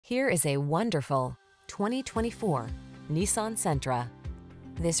Here is a wonderful 2024 Nissan Sentra.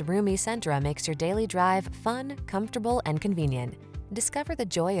 This roomy Sentra makes your daily drive fun, comfortable, and convenient. Discover the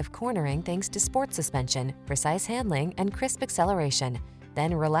joy of cornering thanks to sport suspension, precise handling, and crisp acceleration.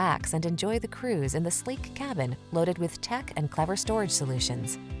 Then relax and enjoy the cruise in the sleek cabin loaded with tech and clever storage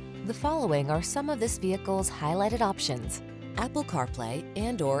solutions. The following are some of this vehicle's highlighted options: Apple CarPlay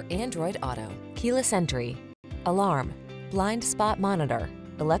and/or Android Auto, keyless entry, alarm, blind spot monitor,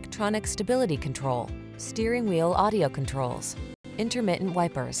 electronic stability control, steering wheel audio controls, intermittent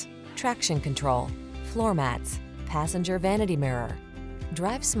wipers, traction control, floor mats, passenger vanity mirror.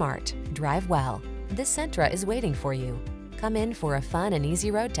 Drive smart, drive well. This Sentra is waiting for you. Come in for a fun and easy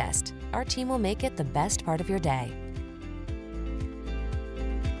road test. Our team will make it the best part of your day.